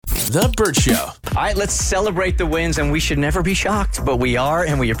The Burt Show. All right, let's celebrate the wins, and we should never be shocked, but we are,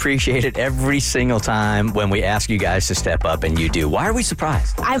 and we appreciate it every single time when we ask you guys to step up, and you do. Why are we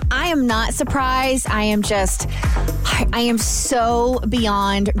surprised? I am not surprised. I am so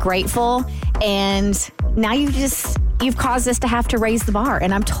beyond grateful, and now you've caused us to have to raise the bar,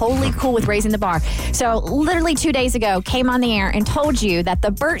 and I'm totally cool with raising the bar. So literally 2 days ago, came on the air and told you that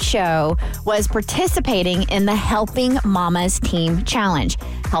the Burt Show was participating in the Helping Mamas Team Challenge.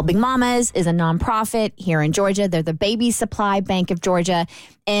 Helping Mamas is a nonprofit here in Georgia. They're the Baby Supply Bank of Georgia,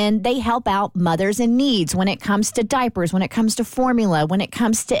 and they help out mothers in needs when it comes to diapers, when it comes to formula, when it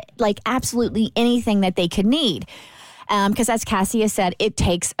comes to like absolutely anything that they could need. Because as Cassie has said, it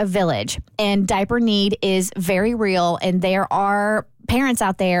takes a village, and diaper need is very real, and there are parents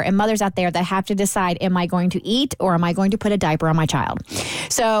out there and mothers out there that have to decide, am I going to eat or am I going to put a diaper on my child?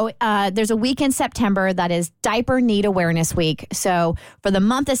 So there's a week in September that is Diaper Need Awareness Week. So for the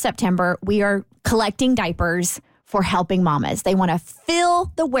month of September, we are collecting diapers for Helping Mamas. They want to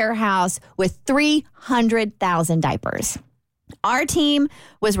fill the warehouse with 300,000 diapers. Our team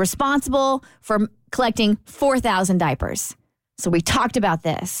was responsible for collecting 4,000 diapers. So we talked about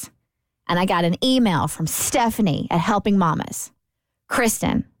this, and I got an email from Stephanie at Helping Mamas.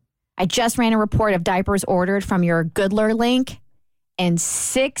 Kristen, I just ran a report of diapers ordered from your Goodler link, and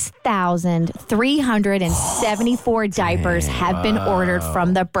 6,374 diapers have been ordered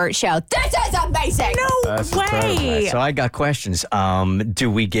from the Burt Show. This is amazing! No way! So I got questions. Do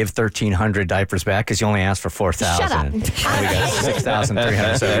we give 1,300 diapers back? Because you only asked for 4,000. Shut up. And we got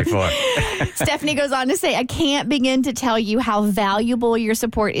 6,374. Stephanie goes on to say, I can't begin to tell you how valuable your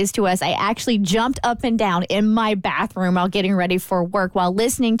support is to us. I actually jumped up and down in my bathroom while getting ready for work while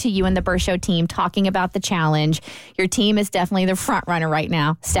listening to you and the Burt Show team talking about the challenge. Your team is definitely the front runner right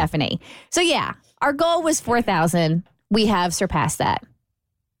now, Stephanie. So yeah, our goal was 4,000. We have surpassed that.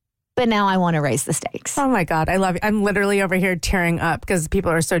 But now I want to raise the stakes. Oh my God, I love you. I'm literally over here tearing up because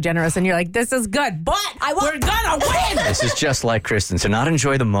people are so generous, and you're like, this is good, but we're gonna win. This is just like Kristen, to not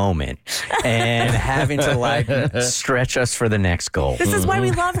enjoy the moment and having to like stretch us for the next goal. This is why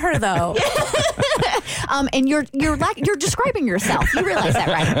we love her, though. And you're describing yourself. You realize that,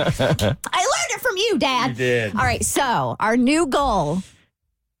 right? I learned it from you, Dad. You did. All right, so our new goal,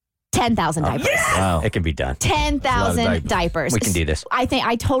 10,000 diapers. Wow. It can be done. 10,000 diapers. We can do this.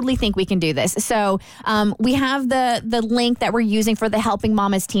 I totally think we can do this. So we have the link that we're using for the Helping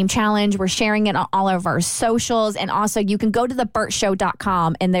Mamas Team Challenge. We're sharing it on all of our socials. And also you can go to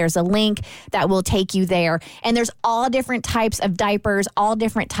theburtshow.com, and there's a link that will take you there. And there's all different types of diapers, all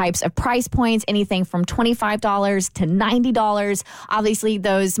different types of price points, anything from $25 to $90. Obviously,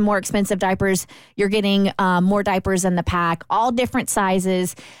 those more expensive diapers, you're getting more diapers in the pack, all different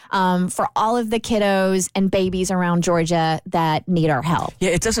sizes. For all of the kiddos and babies around Georgia that need our help. Yeah,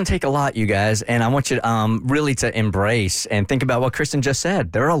 it doesn't take a lot, you guys, and I want you to really to embrace and think about what Kristen just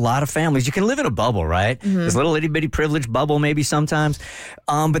said. There are a lot of families. You can live in a bubble, right? This little itty-bitty privileged bubble maybe sometimes,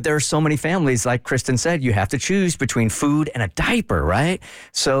 but there are so many families, like Kristen said, you have to choose between food and a diaper, right?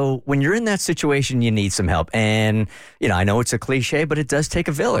 So when you're in that situation, you need some help. And, you know, I know it's a cliche, but it does take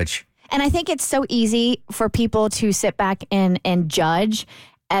a village. And I think it's so easy for people to sit back and judge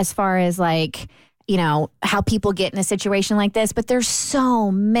as far as like, you know, how people get in a situation like this. But there's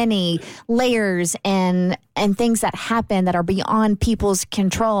so many layers and things that happen that are beyond people's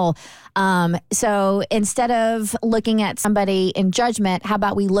control. So instead of looking at somebody in judgment, how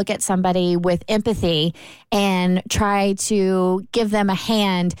about we look at somebody with empathy and try to give them a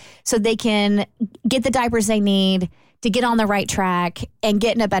hand so they can get the diapers they need to get on the right track and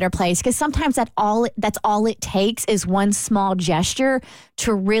get in a better place. Because sometimes that's all it takes is one small gesture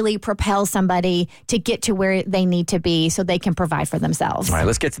to really propel somebody to get to where they need to be so they can provide for themselves. All right,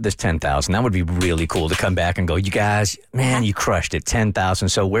 let's get to this 10,000. That would be really cool to come back and go, you guys, man, you crushed it, 10,000.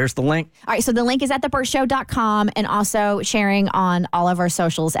 So where's the link? All right, so the link is at theburtshow.com and also sharing on all of our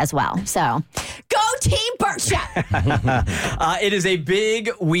socials as well. So go Team Burt Show! It is a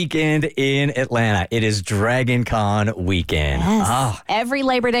big weekend in Atlanta. It is DragonCon weekend. Yes. Every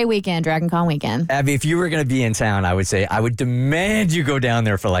Labor Day weekend, DragonCon weekend. Abby, if you were going to be in town, I would demand you go down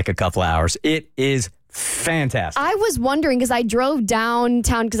there for like a couple hours. It is fantastic. I was wondering because I drove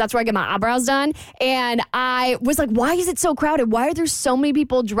downtown because that's where I get my eyebrows done. And I was like, why is it so crowded? Why are there so many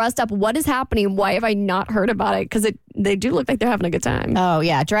people dressed up? What is happening? Why have I not heard about it? Because they do look like they're having a good time. Oh,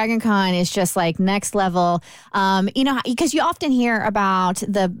 yeah. DragonCon is just like next level. You know, because you often hear about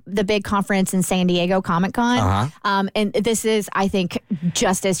the big conference in San Diego, Comic-Con. And this is, I think,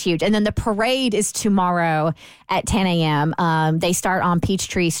 just as huge. And then the parade is tomorrow at 10 a.m. They start on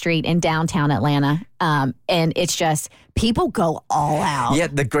Peachtree Street in downtown Atlanta. And it's just people go all out. Yeah,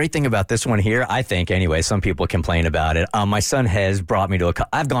 the great thing about this one here, I think anyway, some people complain about it. My son has brought me to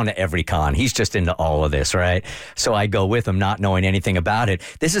I've gone to every con. He's just into all of this, right? So I go with him not knowing anything about it.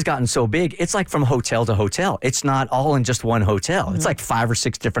 This has gotten so big, it's like from hotel to hotel. It's not all in just one hotel. It's like 5 or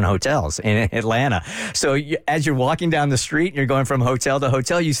 6 different hotels in Atlanta. So as you're walking down the street and you're going from hotel to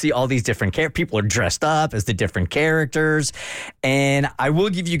hotel, you see all these different people are dressed up as the different characters. And I will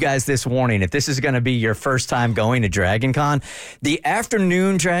give you guys this warning. If this is going to be your first time going to DragonCon, the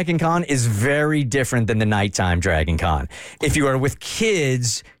afternoon DragonCon is very different than the nighttime DragonCon. If you are with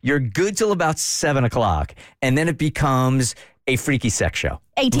kids, you're good till about 7 o'clock. And then it becomes a freaky sex show.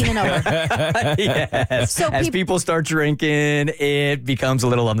 18 and over. Yes. So as people start drinking, it becomes a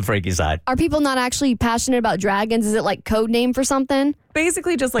little on the freaky side. Are people not actually passionate about dragons? Is it like code name for something?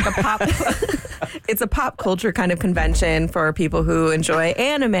 Basically just like a pop it's a pop culture kind of convention for people who enjoy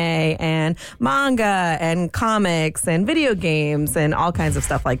anime and manga and comics and video games and all kinds of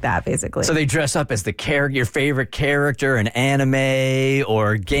stuff like that, basically. So they dress up as your favorite character in anime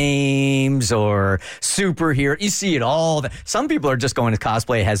or games or superhero. You see it all. Some people are just going to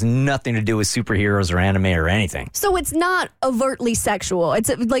cosplay. It has nothing to do with superheroes or anime or anything. So it's not overtly sexual. It's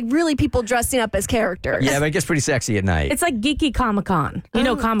like really people dressing up as characters. Yeah, but it gets pretty sexy at night. It's like geeky Comic-Con. You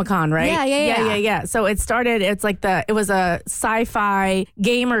know Comic-Con, right? Yeah. So it started, it was a sci-fi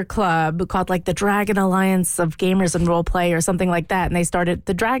gamer club called like the Dragon Alliance of Gamers and Roleplay or something like that. And they started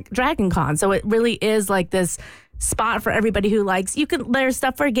the DragonCon. So it really is like this spot for everybody who likes, there's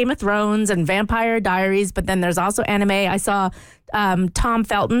stuff for Game of Thrones and Vampire Diaries, but then there's also anime. I saw Tom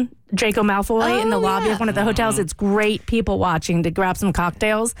Felton, Draco Malfoy in the lobby of one of the hotels. It's great people watching to grab some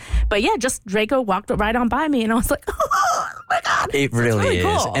cocktails. But yeah, just Draco walked right on by me and I was like, oh my God. It really is.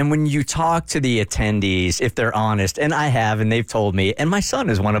 Cool. And when you talk to the attendees, if they're honest, and I have, and they've told me, and my son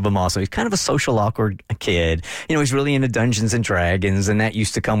is one of them also. He's kind of a social awkward kid. You know, he's really into Dungeons and Dragons, and that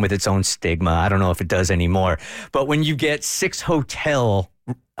used to come with its own stigma. I don't know if it does anymore. But when you get 6 hotels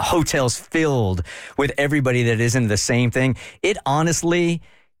filled with everybody that is into the same thing, it honestly,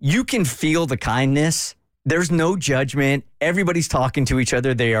 you can feel the kindness. There's no judgment. Everybody's talking to each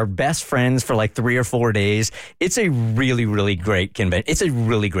other. They are best friends for like 3 or 4 days. It's a really, really great convention. It's a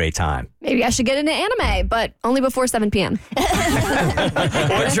really great time. Maybe I should get into anime, but only before 7 p.m.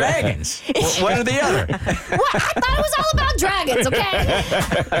 Or dragons. One or the other. What? I thought it was all about dragons,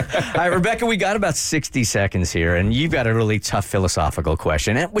 okay? All right, Rebecca, we got about 60 seconds here, and you've got a really tough philosophical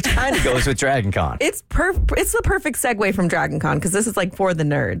question, which kind of goes with DragonCon. It's the perfect segue from DragonCon because this is like for the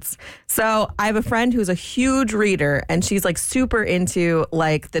nerds. So I have a friend who's a huge reader, and she's like super into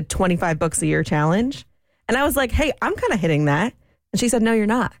like the 25 books a year challenge. And I was like, hey, I'm kind of hitting that. And she said, no, you're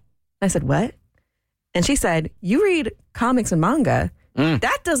not. I said, what? And she said, you read comics and manga.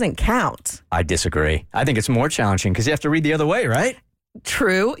 That doesn't count. I disagree. I think it's more challenging because you have to read the other way, right?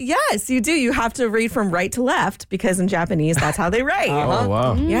 True. Yes, you do. You have to read from right to left because in Japanese, that's how they write. Oh,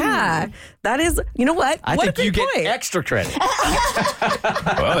 wow. Yeah. That is, you know what? I what think a you good get point. extra credit.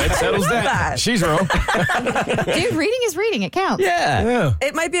 Well, that settles that. She's wrong. Dude, reading is reading. It counts. Yeah.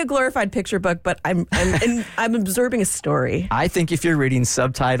 It might be a glorified picture book, but I'm absorbing a story. I think if you're reading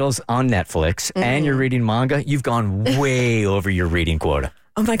subtitles on Netflix and you're reading manga, you've gone way over your reading quota.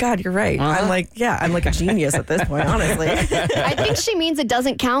 Oh my God, you're right. I'm like a genius at this point, honestly. I think she means it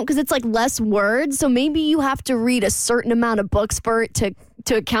doesn't count because it's like less words. So maybe you have to read a certain amount of books for it to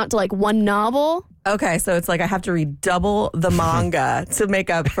account to like one novel. Okay, so it's like I have to read double the manga to make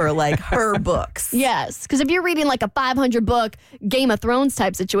up for like her books. Yes, because if you're reading like a 500 book Game of Thrones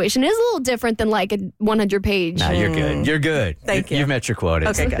type situation, it is a little different than like a 100 page. No, you're good. You're good. Thank you. You've met your quota.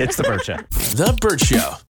 Okay, good. It's the Burt Show. The Burt Show.